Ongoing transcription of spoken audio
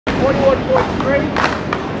21 points straight.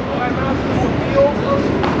 Timeouts in the field.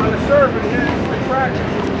 On the serve, and here in practice,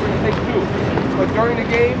 we're going to take 2. But during the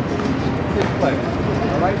game, it's play.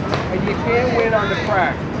 All right? And you can't win on the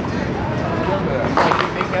practice. Remember that. You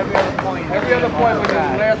make every other point. Every other point, but the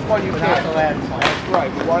last one you can't. The last point. That's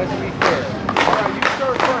right. We want it to be fair. All right, you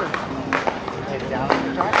serve first. Take it down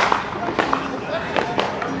the track.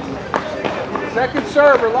 Second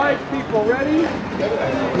server, live people, ready?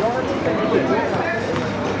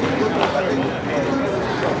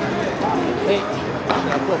 Hey, can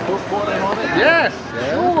I put football in on it? Yes,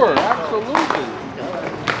 sure, absolutely.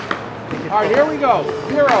 All right, here we go.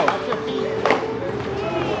 0.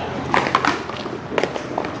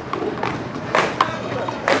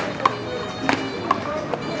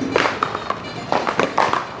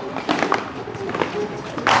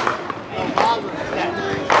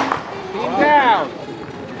 Team down.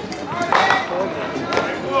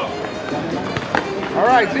 All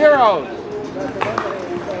right, 0s.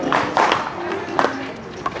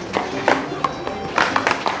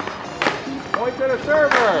 Point to the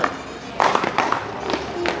server.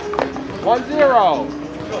 1-0.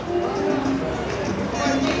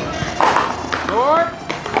 Short.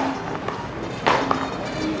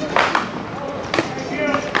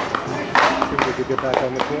 Think we could get back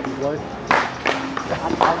on the court and play?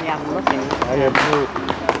 I'm sorry, I'm looking. I am too.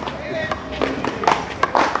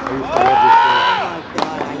 I used to love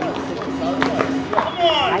Oh my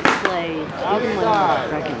God, I play even when I was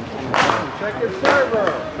second. Second server.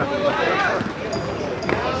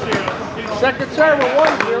 Second server,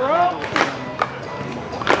 1-0.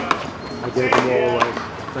 I gave them all away.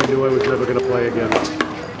 I knew I was never going to play again.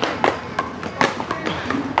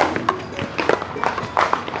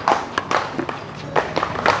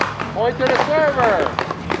 Point to the server.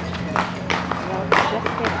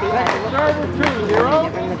 Second server, 2-0. All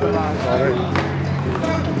right.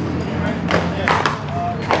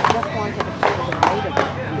 I just wanted to feel the weight of it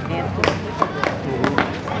and answer the people.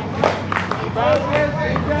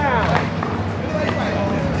 Down.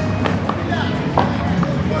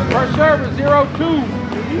 First server, 0-2. Yeah,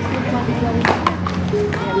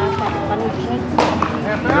 that's that funny shape.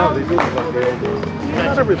 Half No, out. they do love the old one.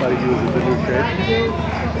 Not everybody uses the new shape.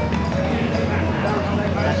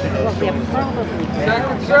 Well, they're probably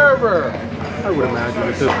Second server, I would imagine at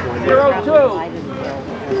this point.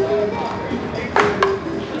 0-2.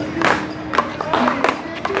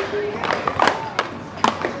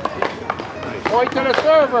 Point to the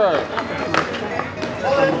server.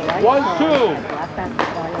 1-2.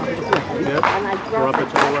 Yep. Drop it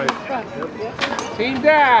to the right. Team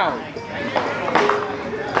down.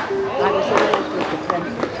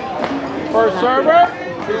 First server,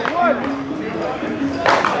 2-1.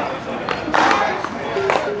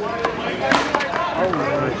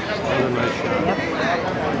 Another nice shot.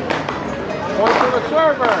 Point to the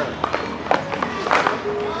server.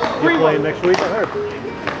 You playing next week? I heard.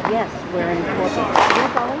 Yes, we're in corporate.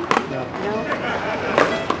 You're going? No. No.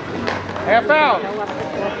 Half out. Go up to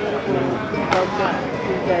corporate. Go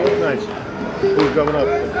 2 days. Nice. Who's going up?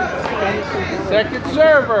 Second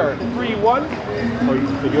server, 3-1. Oh,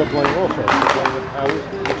 you're playing also. You're playing with Howard?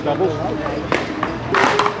 It's doubles? I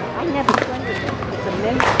never played it. It's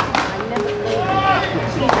amazing. I never played it.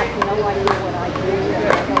 She has no idea what I do.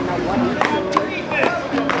 I don't know what he's doing.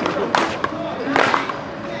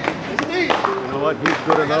 You know what? He's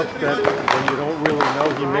good enough that when you don't really know,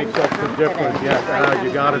 he makes up the difference. Yes,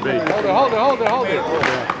 you gotta be. Hold it.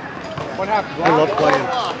 Yeah. What happened? I love playing.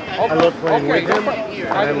 I love playing with him, and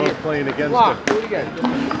I love playing against Block. him. Do it again.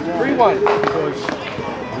 3-1.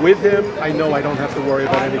 Because with him, I know I don't have to worry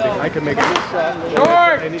about anything. I can make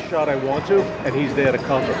any shot I want to, and he's there to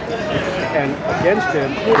cover. And against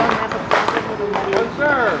him, You don't have a problem with him. One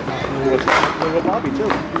serve. with Bobby too.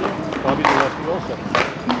 Bobby's a lefty also.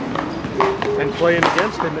 And playing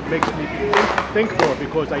against him, it makes me think more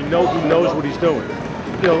because I know he knows what he's doing.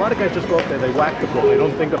 You know, a lot of guys just go up there, they whack the ball, they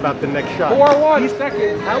don't think about the next shot. 4-1,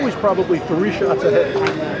 second. Howie's probably 3 shots ahead.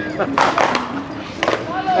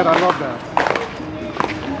 And I love that.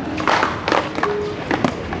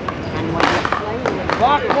 And when you're playing,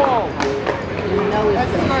 Block ball. you know it's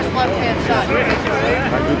That's the first left-hand shot. I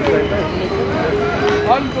do the same thing. A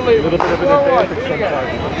Unbelievable. little bit of an 4-1. advantage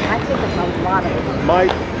sometimes. I think it's a lot of it.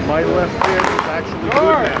 My left hand is actually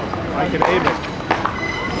good now. I can aim it.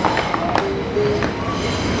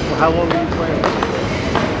 Well, how long are you playing?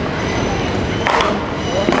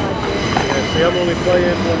 Yeah, see, I'm only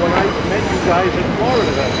playing, well, when I met you guys in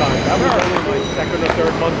Florida that time, that was only my 2nd or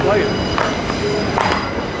 3rd month playing.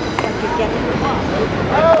 could get to the ball.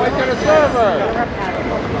 Point to the server.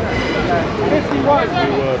 51.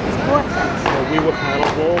 Sports sense. We were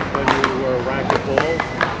paddleball, then we were racquetball.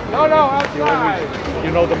 No, outside.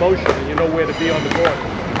 You know the motion, and you know where to be on the court.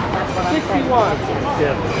 That's what I'm saying. 61.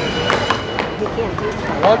 Yeah. You can't do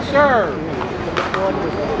that. One serve. The board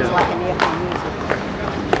was like an air music.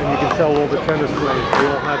 And you can tell all the tennis players, they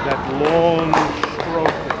all have that long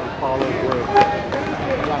stroke that they follow through.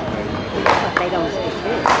 But they don't stick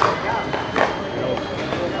in.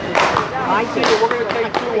 I See, we're going to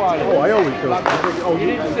take 2 on it. Oh, I always do it. Oh, You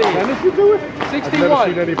didn't see it. tennis you do it? 61. I've never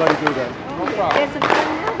seen anybody do that. No problem. There's a good now.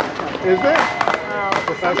 Is there?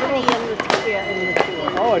 Somebody in the tour.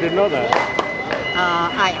 Oh, I didn't know that. I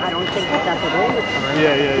don't think he does it all the time.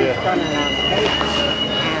 Yeah. He's done it on occasion.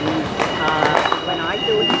 And when I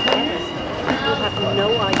do it in tennis, people have no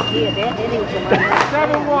idea. They're hitting to my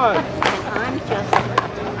 7-1. And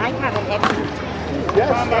I have an extra. Yes,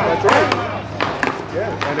 that's right. Yeah,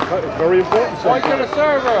 and it's very important. Point to the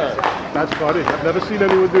server. That's funny. I've never seen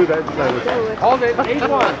anyone do that in tennis. Hold it.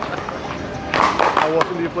 8-1. How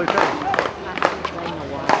often do you play tennis?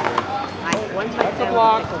 Once I That's a found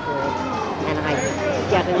block. pickleball, and I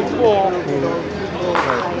get into Good ball. I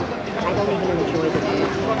don't even enjoy the game.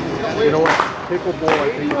 You know what? Pickleball, I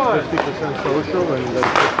think it's 50% social and then 50%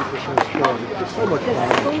 sport. It's just so much Because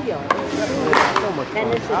fun. schoolyard, So much fun.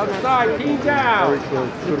 tennis is not Outside. Team Very down. true. You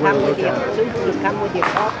Good way to come with look your at it. you come with your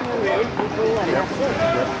partner, your people, and that's it.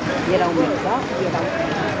 You don't mix up, you don't.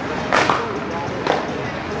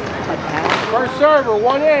 But paddle, First server.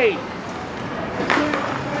 1-8.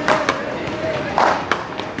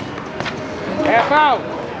 Half out.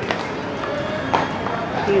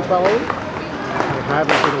 do you bowl? I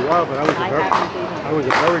haven't in a while, but I was I haven't either. I was a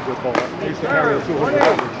very good bowler. I used to carry a 200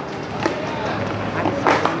 average. I was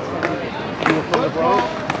something. You were from the Bronx?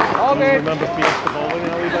 Hold Do you it. remember Fiesta Bowling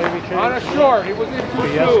Alley by any On a chance? short. It was in 2-2.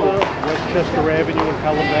 Fiesta, Westchester Avenue in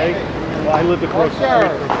Pelham Bay. Well, I lived across the street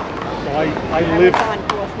from it. So I lived. was on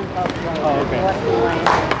Boston Boat Road. Oh, okay. Boston Lane.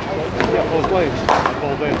 Yeah, both lanes. I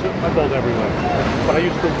bowled there too. I bowled everywhere. But I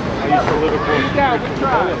used to live across the down, street good from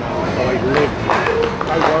try. the bowling alley. So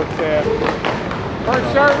I worked there. First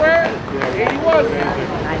server. 81.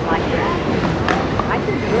 Amazing. I like it. I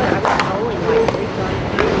did good. I was bowling like 3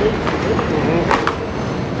 times a week.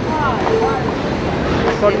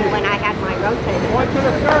 When I had my rotator, Point to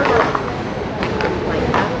the server. like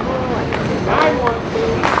paddleball, I could 9-1.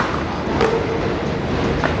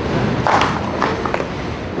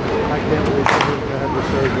 I can't believe you had the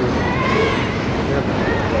surgery.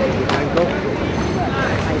 Yeah. Ankle.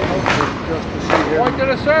 Just to see him. Point to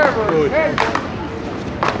the server. Good. 10.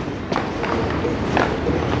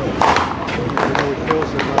 You know, it kills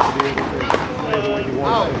him not to be able to play the way he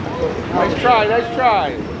wants to. Nice try. Nice try.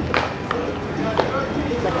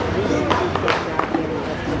 but at least he gets out there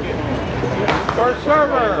and gets First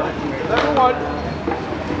server. 7-1.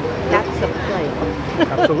 That's the play.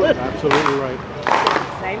 Absolutely right.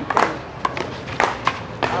 Same thing.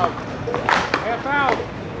 Half out.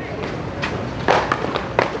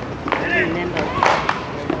 Remember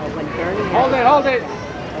when Bernie had, Hold it. Hold it.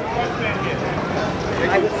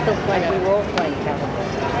 I was still playing, we were all playing paddleball.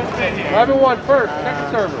 11-1 first. Second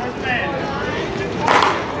server.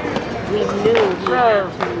 We knew he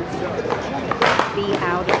Serve. had to be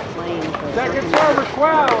out of playing for Second certain- server.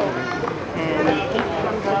 12. and he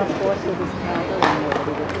comes to the course with his paddle and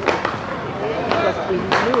nobody would play. Because we You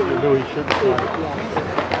knew knew he shouldn't he would, play. yes.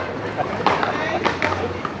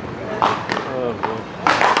 Oh, boy.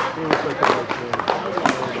 He was such a good kid. Oh,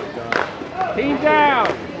 my God. Team down. I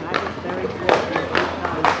was very fortunate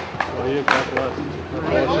because Well, you got blessed. my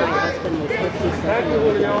husband was 57. Thank you,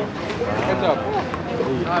 Julio. Heads up.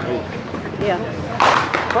 Yeah.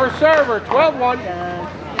 First server. 12-1. I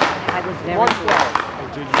was very 1-12.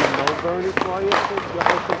 Did you know Bernie prior to your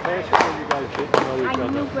husband passing, or you guys didn't know each I other?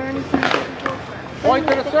 knew Bernie from before. Point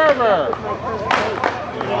to the server. My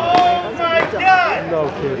first date. No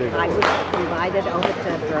kidding. I was invited over to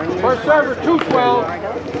Bernie. First server. 2-12.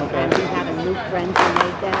 And we had a new friend we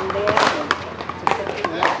made down there. And we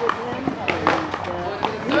worked with him. And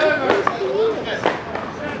we were first meetings.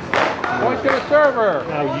 Point to the server.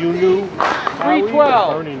 Now, you knew Howie, 3-12. or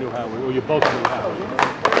Bernie knew Howie, or you both knew Howie? Bernie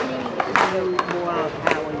knew more of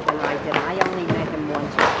Howie than I did. I only met him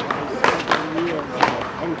once or twice over the years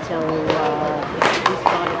until he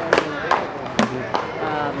started playing.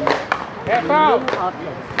 Half Knew out. of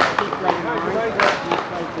him. He played in Orange, he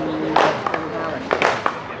played in Western Valley.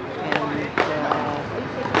 And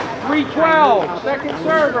 3-12. Second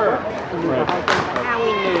server.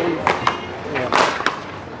 Howie knew him.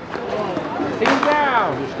 Team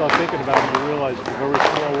down. you start thinking about it, you realize it's a very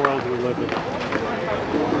small world we live in.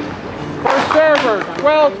 First server,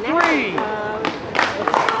 12-3. It's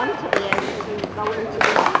fun to be able to go into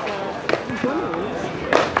these tournaments.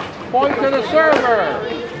 Point to the server.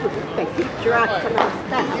 They keep dropping on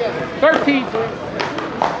stuff. 13-3.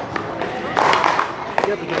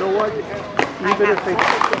 Yeah, but you know what? Even if they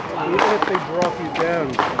drop you down,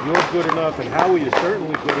 you're good enough, and Howie is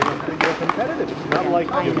certainly good enough that you're competitive. It's not like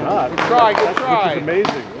you're not. Good try, good try. Which is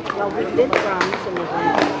amazing. Well, we did bronze in the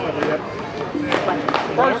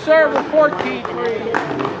First server, 14-3. I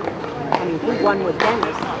mean, he won with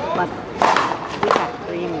Dennis, but we got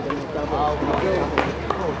creamed in the doubles.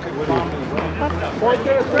 Point to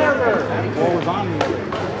the server.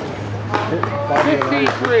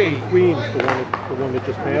 15-3. Queens, the one that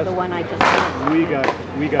just passed. The one I just passed. We got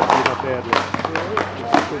beat up badly.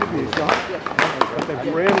 But then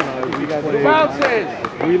Fran and I, Bounces.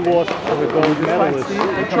 we lost to the gold medalist.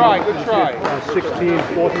 Good try, good try.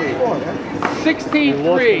 16-14.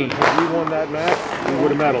 16-3. If we won that match, we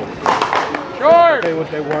would have medaled. Short. They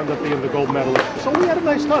wound up being the gold medalist. So we had a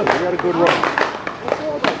nice time. We had a good run.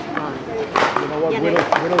 You know what? Win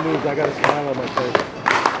or lose, I got a smile on my face.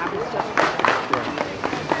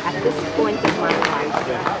 At this point in my life,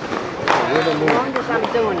 as long as I'm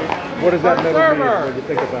doing it, What does that medal mean when you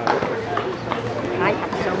think about it? I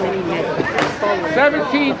have so many medals.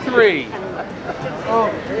 17-3.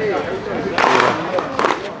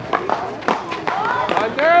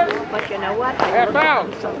 Under. But you know what? I Half look at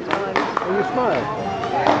out. them sometimes. And you smile.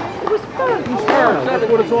 It was fun. That's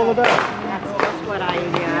what it's all about. That's just what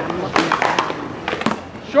I'm looking at.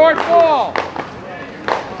 Short ball.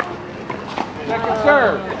 Second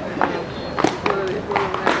serve.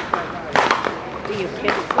 Do you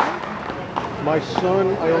kids play? My son,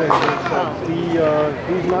 I only have one son.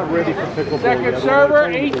 He's not ready for pickleball Second yet. server,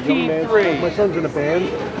 He's a young man. 18-3. My son's in a band,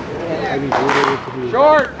 and he's really into music.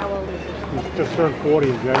 Short. How old is he? He's just turned 40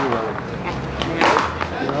 in January.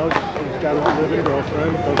 You know, he's got a living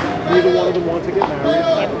girlfriend, but neither one of them wants to get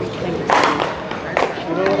married. Everything.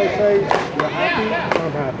 You know what I say? You're happy,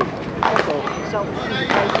 I'm happy. That's all. So he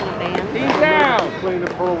plays in a band? He's down. He's playing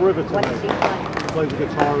at Pearl River What does he tonight. play? He plays the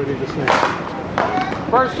guitar and he just sings.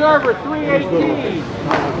 First server, 3-18. Not like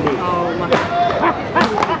me. Oh,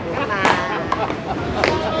 that's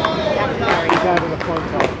very He's having a fun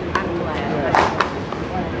time. I'm glad.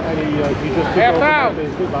 And he just took Half over out. my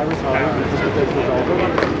business. I retired because the business was over.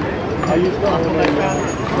 I used to own a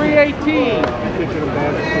 3-18. kitchen and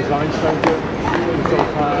bath design center. Install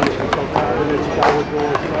tiles, install cabinets, shower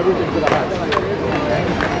doors, everything to the house.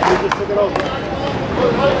 We just took it over. So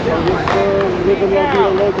we're living La Vida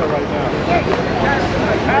Loca right now.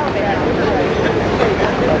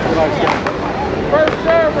 That's what I said. First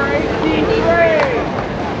server, 18-3.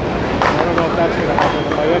 I don't know if that's going to happen.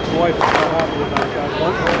 My ex-wife is not happy about that.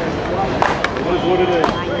 But it is what it is.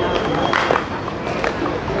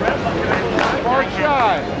 Hard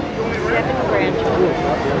shot. 7 grandchildren.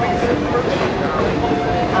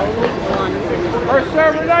 Only one First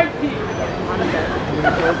server, 19.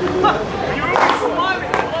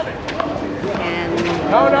 and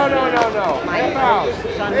No. my Half out.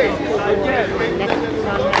 son has 2 boys, my next son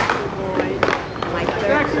has 2 boys, my third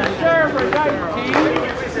Second son has server, 2 girls, 19.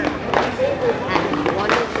 and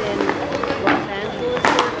one is in Los Angeles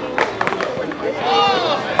working,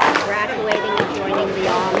 graduating and joining the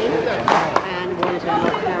Army, and one's in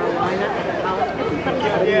North Carolina at a college.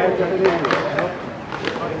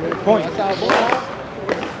 Point.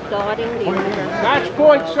 Starting the university Match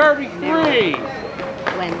point, serving 3.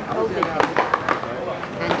 when COVID hit,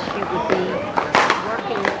 and she would be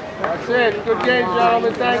working. That's it. Good game,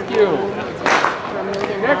 gentlemen. Thank you. For $1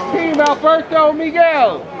 million. Next team, Alberto,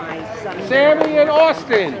 Miguel, My son. Sammy, and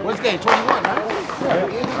Austin. What's game? 21,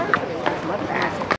 right?